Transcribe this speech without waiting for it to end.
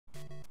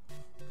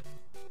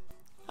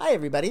Hi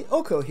everybody,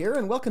 Oko here,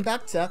 and welcome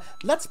back to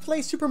Let's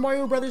Play Super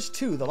Mario Bros.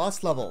 2, The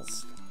Lost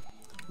Levels.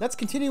 Let's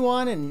continue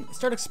on and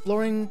start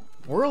exploring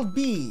World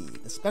B,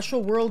 the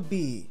special World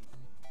B.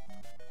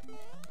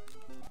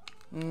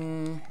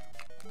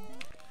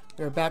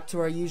 We're back to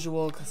our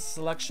usual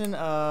selection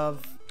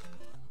of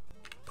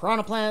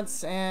Piranha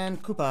Plants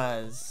and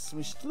Koopas.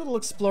 We should do a little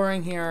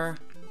exploring here.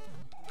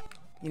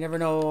 You never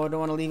know, don't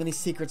want to leave any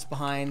secrets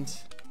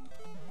behind.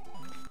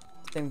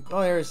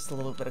 Oh, there's a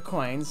little bit of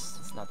coins.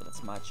 It's not that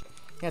it's much.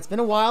 Yeah, it's been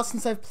a while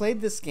since I've played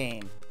this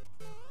game.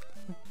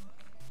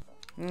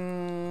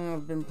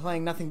 I've been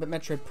playing nothing but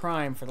Metroid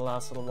Prime for the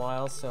last little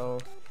while, so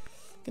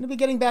gonna be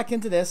getting back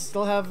into this.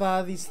 Still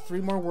have these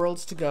 3 more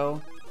worlds to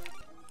go.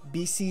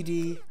 B, C,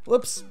 D.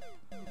 Whoops.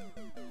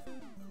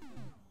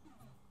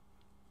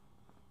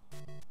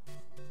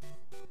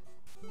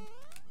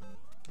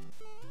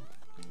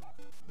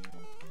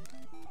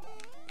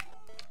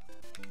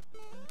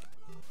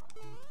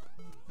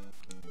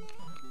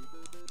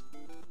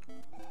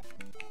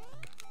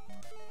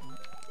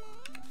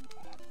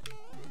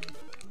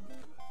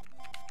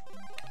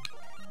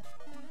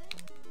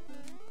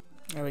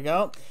 There we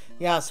go.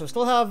 Yeah, so we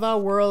still have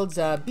worlds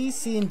B,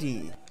 C, and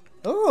D.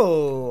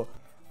 Oh,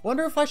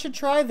 wonder if I should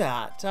try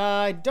that.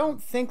 I don't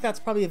think that's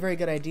probably a very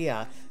good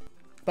idea.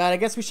 But I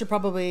guess we should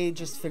probably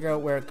just figure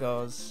out where it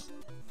goes.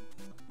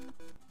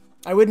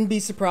 I wouldn't be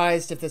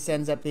surprised if this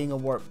ends up being a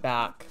warp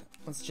back.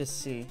 Let's just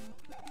see.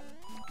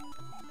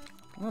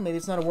 Well, maybe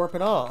it's not a warp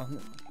at all.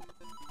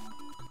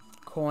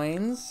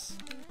 Coins.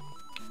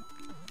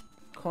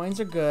 Coins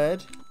are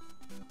good.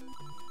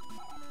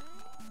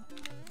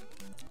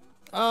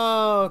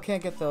 Oh,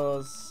 can't get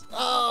those.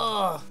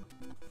 Oh!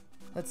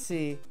 Let's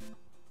see.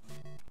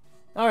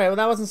 Alright, well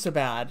that wasn't so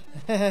bad.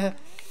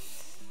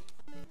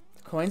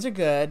 Coins are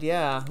good,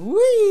 yeah.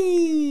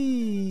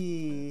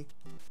 Whee!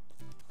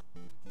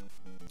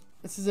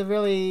 This is a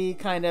really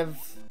kind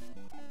of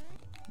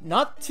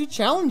not too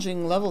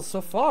challenging level so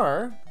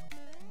far.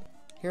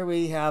 Here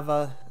we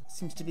have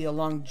seems to be a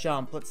long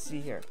jump. Let's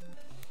see here.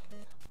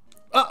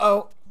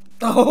 Uh-oh!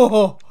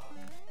 Oh!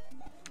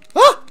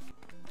 Ah!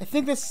 I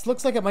think this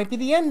looks like it might be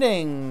the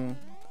ending.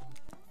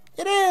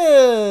 It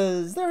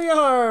is! There we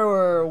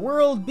are!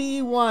 World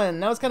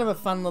B1. That was kind of a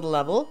fun little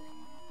level.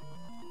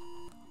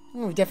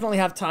 We definitely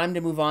have time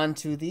to move on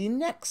to the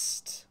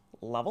next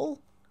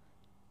level.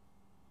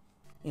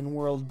 In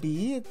World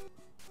B.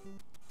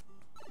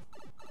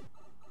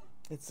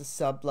 It's a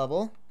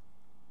sub-level.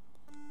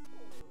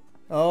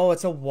 Oh,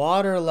 it's a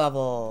water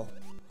level.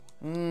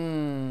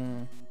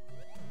 Yeah,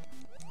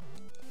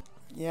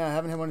 I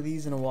haven't had one of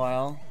these in a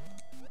while.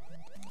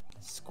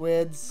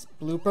 Squids,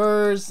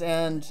 bloopers,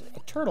 and a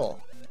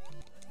turtle.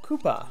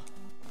 Koopa.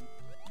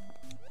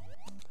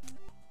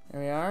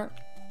 There we are.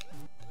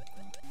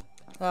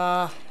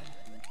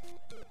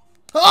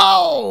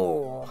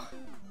 Oh!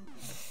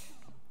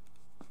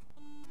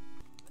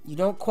 You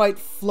don't quite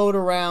float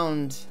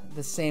around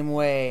the same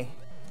way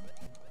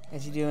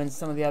as you do in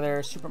some of the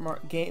other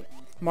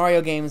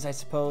Mario games, I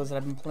suppose, that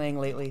I've been playing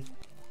lately.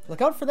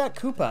 Look out for that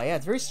Koopa. Yeah,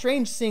 it's very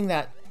strange seeing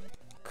that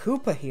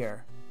Koopa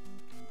here.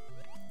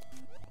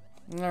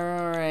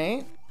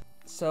 Alright,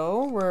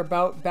 so we're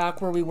about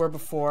back where we were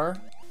before.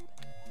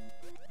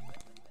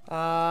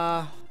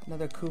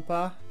 Another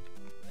Koopa.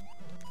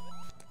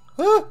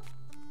 Ah!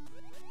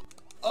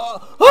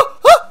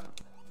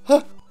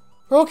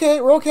 We're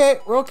okay, we're okay,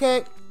 we're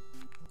okay.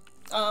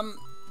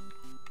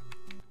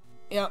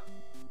 Yeah.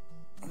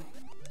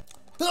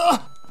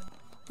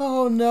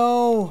 Oh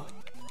no.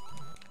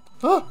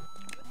 Oh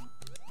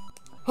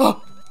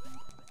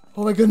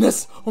my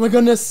goodness, oh my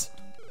goodness.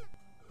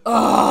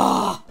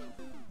 Ah!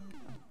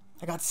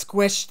 I got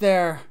squished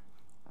there.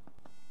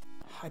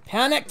 I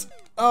panicked.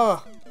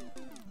 Oh.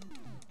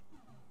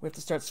 We have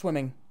to start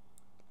swimming.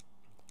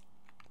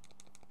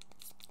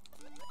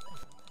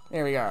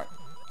 There we are.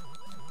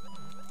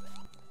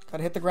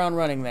 Gotta hit the ground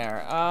running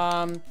there.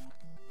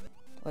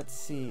 Let's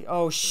see.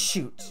 Oh,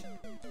 shoot.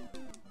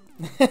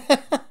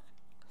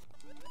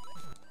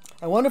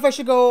 I wonder if I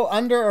should go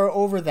under or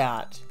over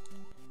that.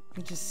 Let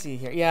me just see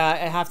here. Yeah,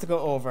 I have to go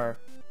over.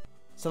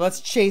 So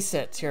let's chase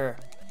it here.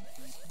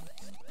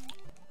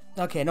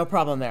 Okay, no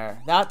problem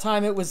there. That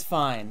time it was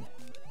fine.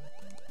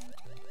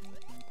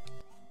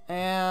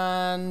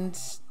 And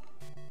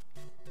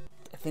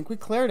I think we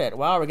cleared it.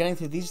 Wow, we're getting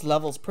through these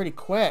levels pretty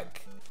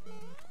quick.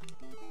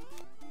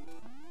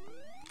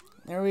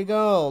 There we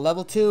go.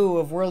 Level 2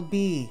 of World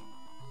B.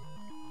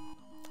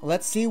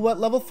 Let's see what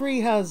level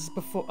 3 has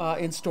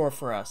in store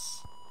for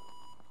us.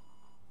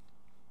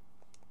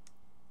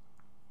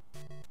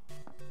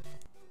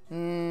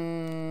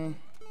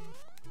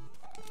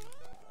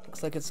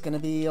 Looks like it's gonna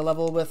be a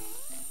level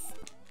with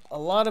a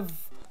lot of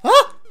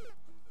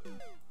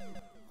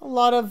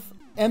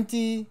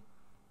empty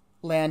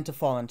land to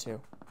fall into.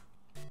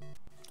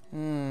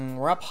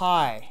 We're up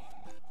high.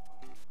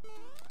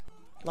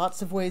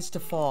 Lots of ways to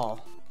fall.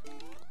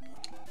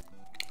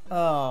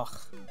 Ugh.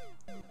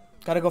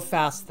 Gotta go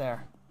fast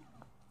there.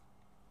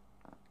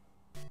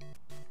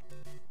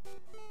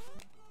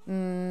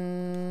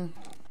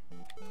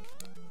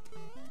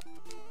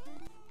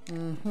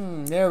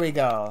 There we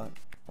go.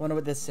 I wonder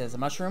what this is. A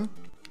mushroom?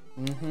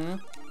 Mm-hmm.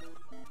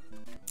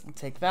 I'll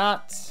take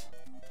that.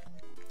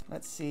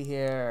 Let's see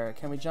here.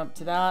 Can we jump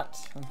to that?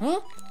 Mm-hmm.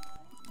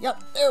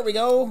 Yep, there we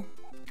go.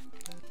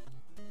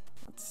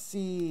 Let's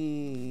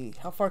see.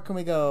 How far can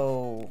we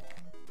go?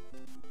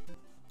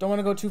 Don't want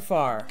to go too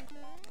far.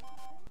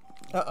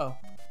 Uh-oh.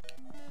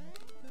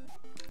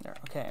 There,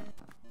 okay.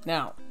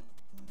 Now,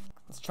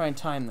 let's try and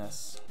time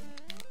this.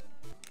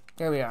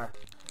 There we are.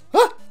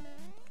 Ah!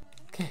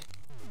 Okay.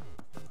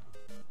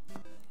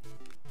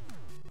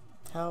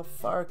 How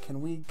far can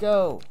we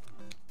go?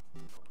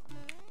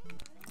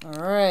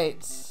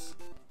 Alright.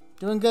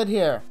 Doing good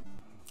here.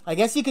 I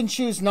guess you can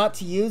choose not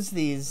to use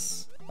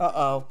these.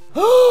 Uh-oh.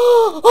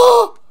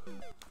 Oh!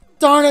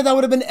 Darn it, that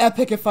would have been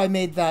epic if I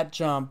made that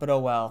jump, but oh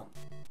well.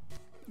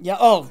 Yeah,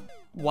 oh,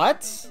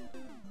 what?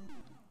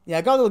 Yeah,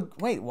 I got a little...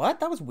 Wait, what?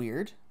 That was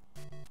weird.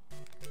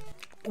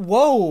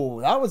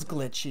 Whoa, that was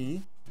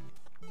glitchy.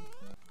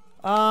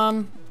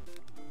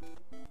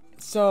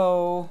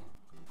 So...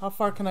 How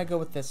far can I go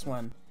with this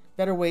one?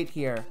 Better wait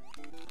here.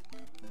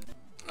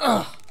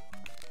 Ugh.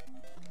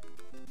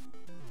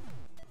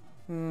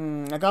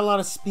 I got a lot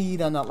of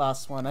speed on that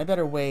last one. I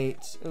better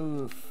wait.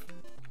 Oof.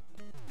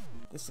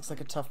 This looks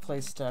like a tough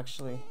place to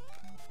actually...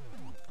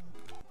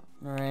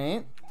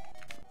 Alright.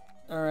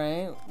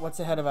 Alright. What's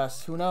ahead of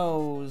us? Who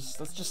knows?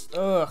 Let's just...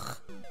 Ugh.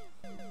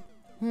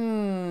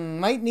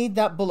 Might need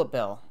that bullet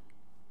bill.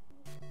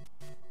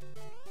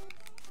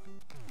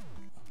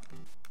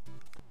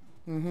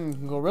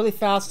 Can go really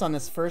fast on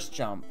this first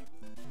jump.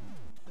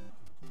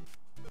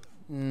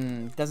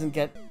 Doesn't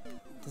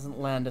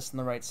land us in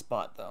the right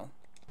spot though.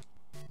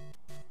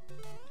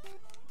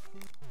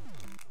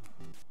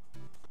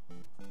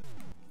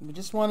 We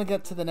just want to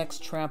get to the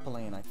next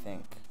trampoline, I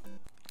think.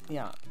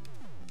 Yeah.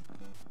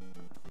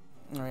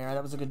 Alright,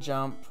 that was a good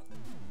jump.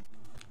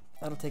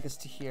 That'll take us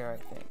to here,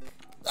 I think.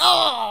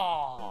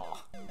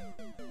 Oh!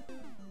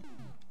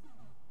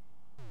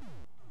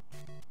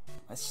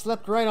 I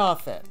slipped right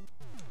off it.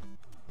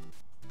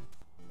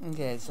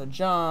 Okay, so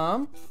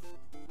jump.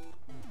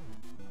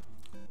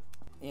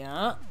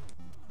 Yeah.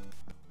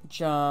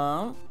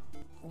 Jump.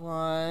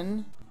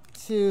 1,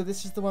 2.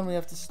 This is the one we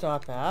have to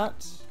stop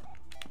at.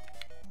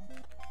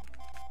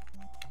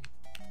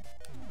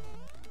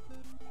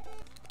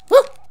 Woo!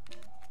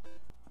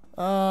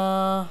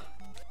 Oh.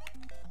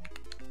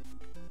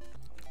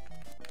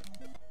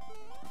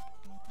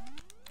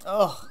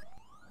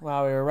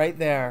 Wow, we were right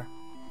there.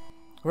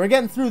 We're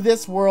getting through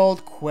this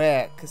world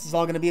quick. This is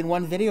all going to be in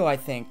one video, I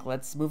think.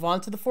 Let's move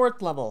on to the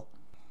 4th level.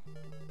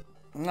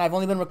 I've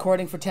only been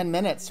recording for 10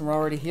 minutes and we're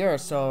already here.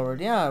 So,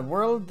 yeah,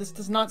 this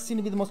does not seem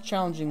to be the most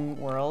challenging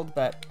world,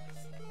 but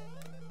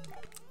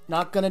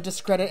not going to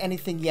discredit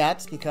anything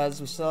yet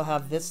because we still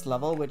have this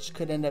level, which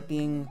could end up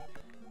being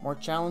more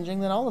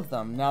challenging than all of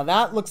them. Now,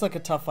 that looks like a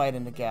tough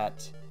item to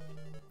get.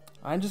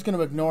 I'm just going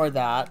to ignore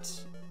that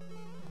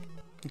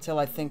until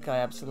I think I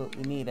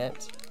absolutely need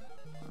it.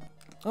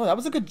 Oh, that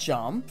was a good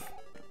jump.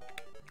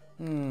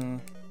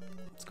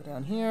 Let's go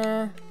down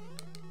here.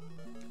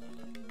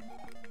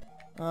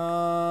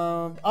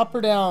 Up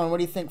or down? What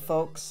do you think,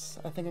 folks?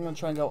 I think I'm gonna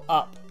try and go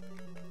up.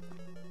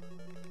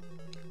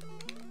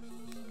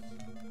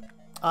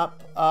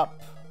 Up,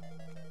 up.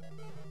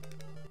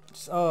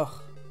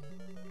 Oh.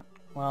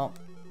 Well.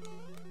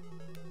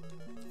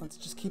 Let's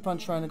just keep on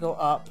trying to go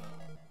up.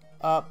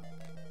 Up.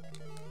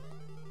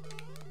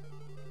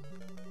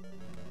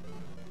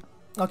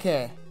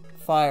 Okay.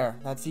 Fire.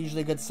 That's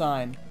usually a good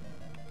sign.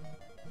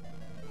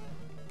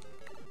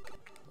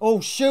 Oh,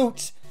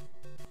 shoot!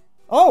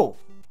 Oh!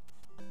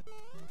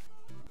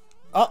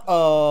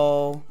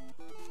 Uh-oh.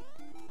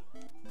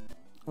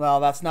 Well,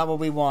 that's not what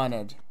we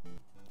wanted.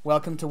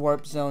 Welcome to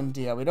Warp Zone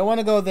Dia. We don't want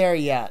to go there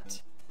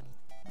yet.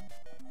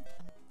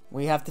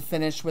 We have to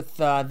finish with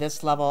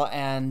this level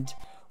and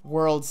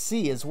World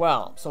C as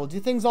well. So we'll do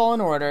things all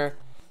in order.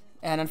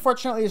 And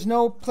unfortunately, there's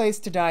no place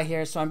to die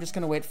here, so I'm just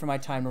going to wait for my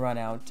time to run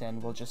out,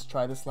 and we'll just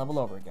try this level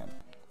over again.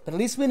 But at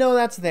least we know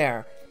that's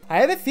there. I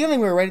have a feeling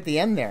we were right at the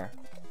end there.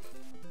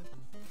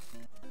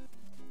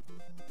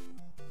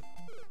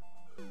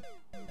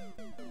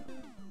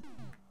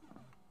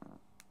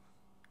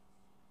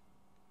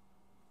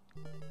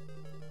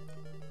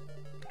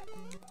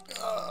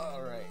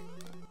 Alright.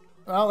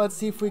 Well, let's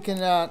see if we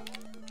can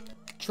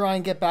try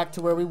and get back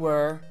to where we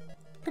were.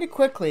 Pretty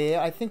quickly,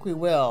 I think we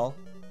will.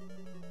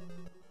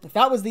 If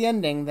that was the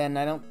ending, then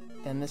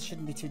then this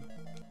shouldn't be too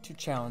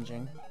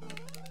challenging.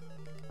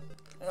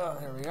 Oh,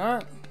 here we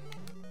are.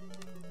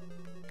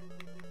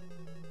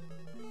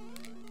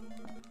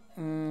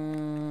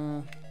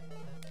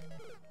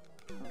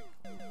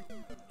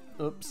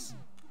 Oops.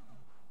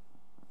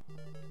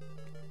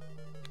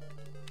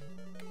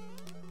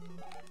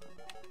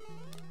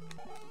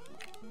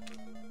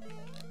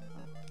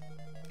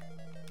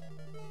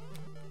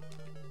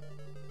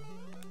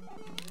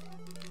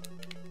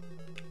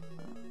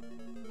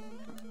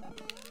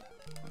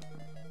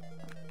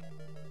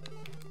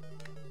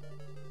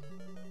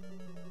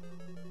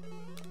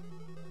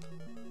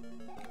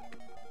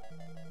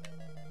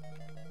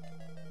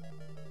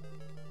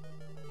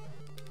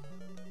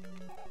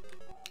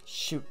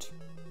 shoot.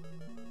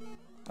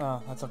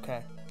 Oh, that's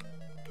okay.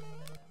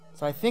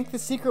 So I think the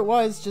secret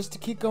was just to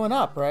keep going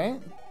up,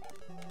 right?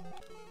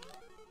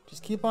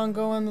 Just keep on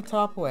going the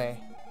top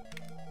way.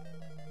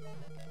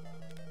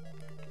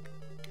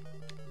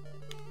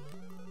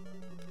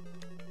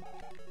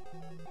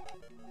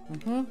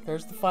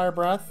 There's the fire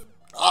breath.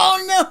 Oh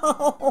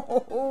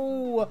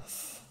no!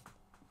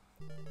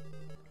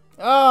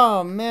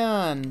 Oh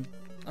man.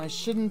 I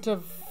should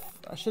have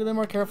been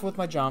more careful with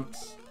my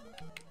jumps.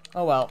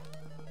 Oh well.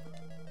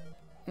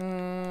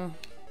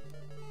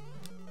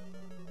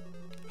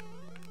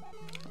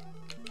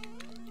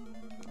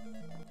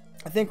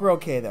 I think we're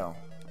okay though.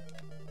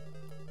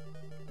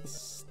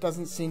 This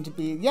doesn't seem to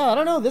be... Yeah, I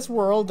don't know. This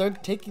world,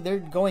 they're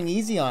going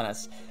easy on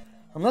us.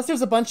 Unless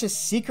there's a bunch of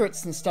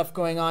secrets and stuff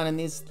going on in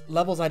these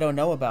levels I don't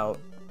know about.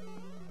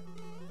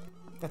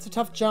 That's a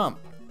tough jump.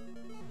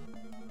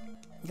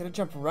 You gotta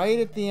jump right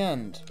at the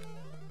end.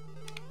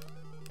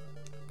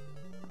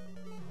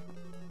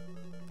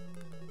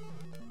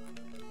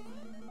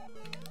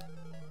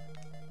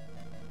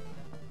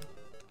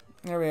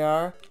 There we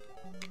are.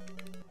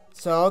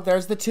 So,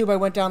 there's the tube I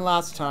went down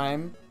last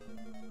time.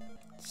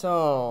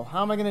 So,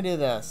 how am I gonna do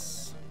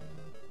this?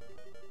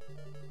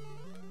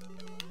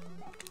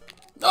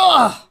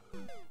 Ugh!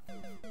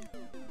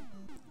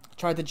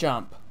 Tried the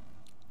jump.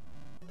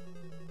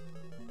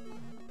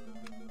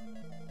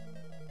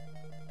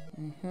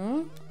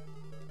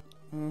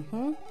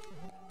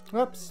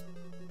 Whoops.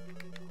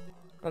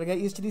 Gotta get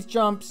used to these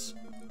jumps.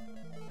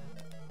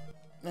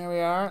 There we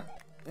are.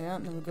 Yeah,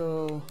 and then we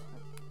go...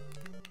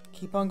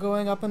 Keep on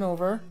going up and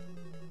over.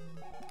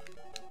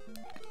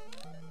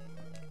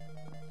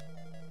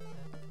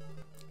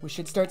 We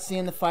should start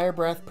seeing the fire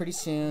breath pretty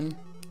soon.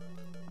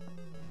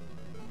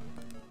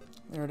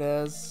 There it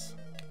is.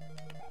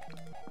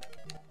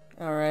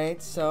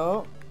 Alright,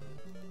 so...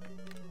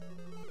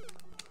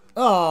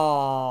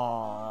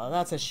 Oh,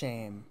 that's a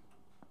shame.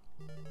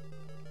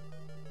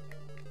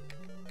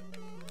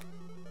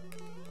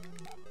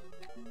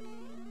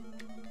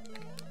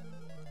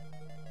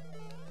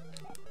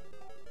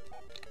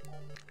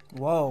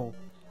 Whoa.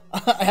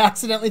 I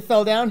accidentally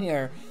fell down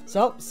here.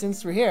 So,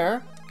 since we're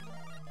here...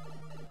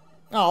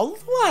 Oh,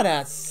 what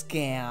a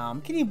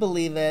scam. Can you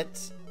believe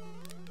it?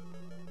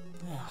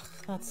 Ugh,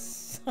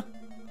 that's...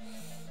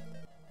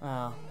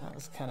 Oh, that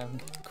was kind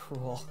of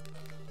cruel.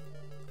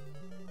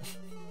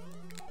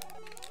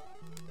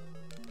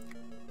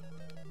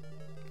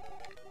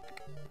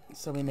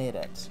 So we made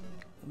it.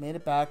 We made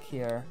it back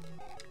here.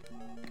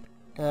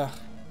 Ugh.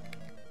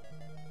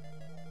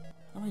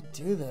 How do I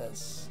do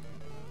this?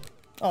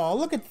 Oh,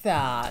 look at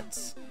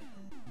that.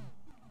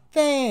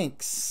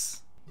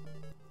 Thanks.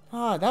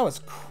 Oh, that was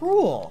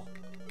cruel.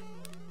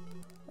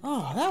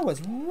 Oh, that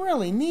was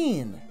really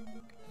mean.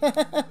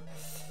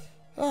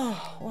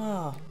 Oh,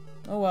 wow.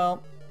 Oh,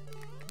 well.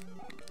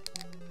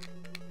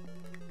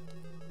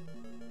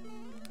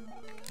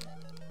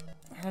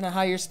 I don't know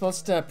how you're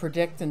supposed to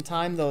predict and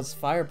time those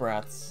fire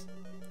breaths.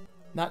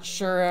 Not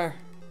sure.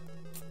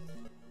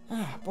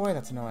 Ah, boy,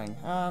 that's annoying.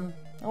 Oh,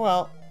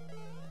 well.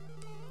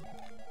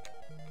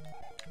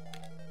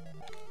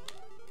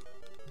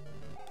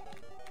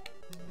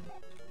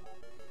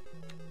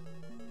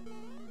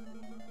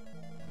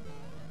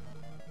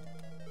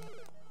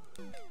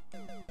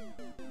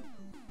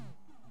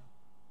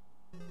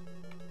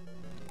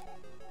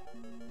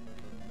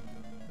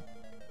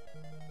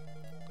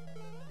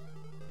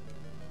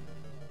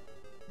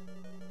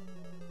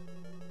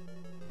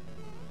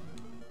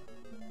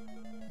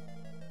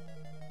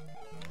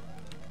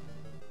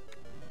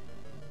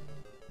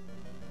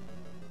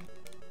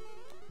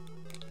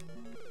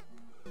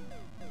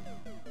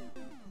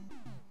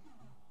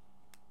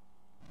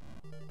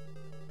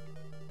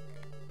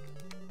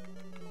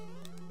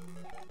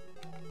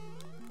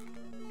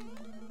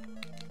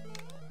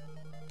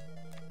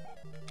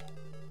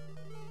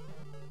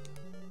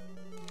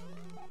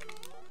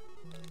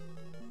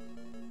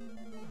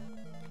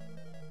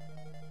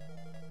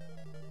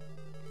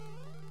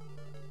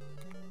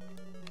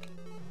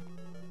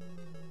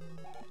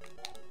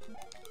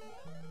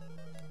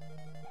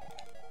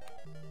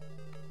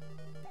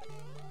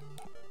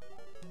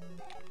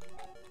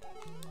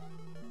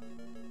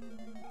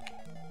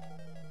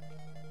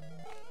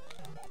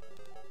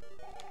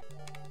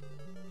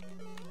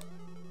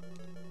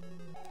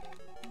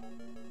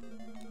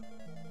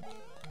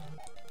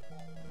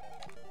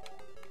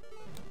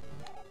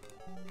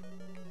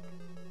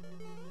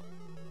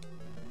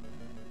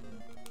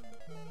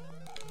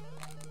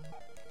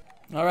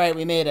 Alright,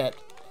 we made it.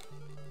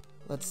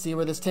 Let's see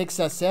where this takes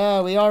us.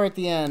 Yeah, we are at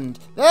the end.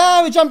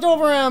 Ah, we jumped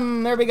over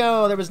him! There we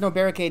go. There was no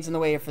barricades in the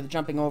way for the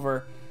jumping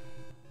over.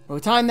 Well,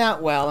 we timed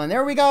that well, and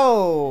there we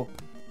go!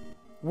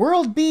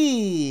 World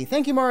B!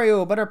 Thank you,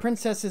 Mario, but our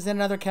princess is in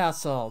another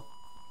castle.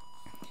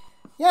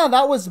 Yeah,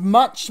 that was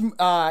much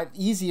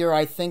easier,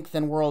 I think,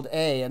 than World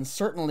A, and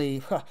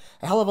certainly a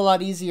hell of a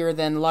lot easier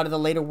than a lot of the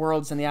later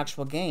worlds in the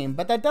actual game.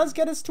 But that does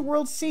get us to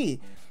World C,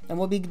 and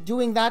we'll be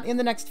doing that in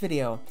the next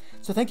video.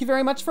 So thank you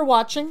very much for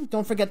watching.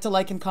 Don't forget to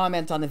like and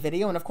comment on the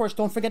video, and of course,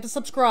 don't forget to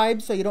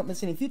subscribe so you don't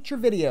miss any future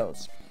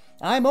videos.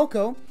 I'm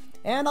Oko,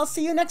 and I'll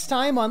see you next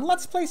time on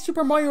Let's Play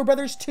Super Mario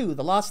Bros. 2: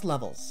 The Lost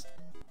Levels.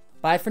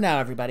 Bye for now,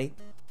 everybody.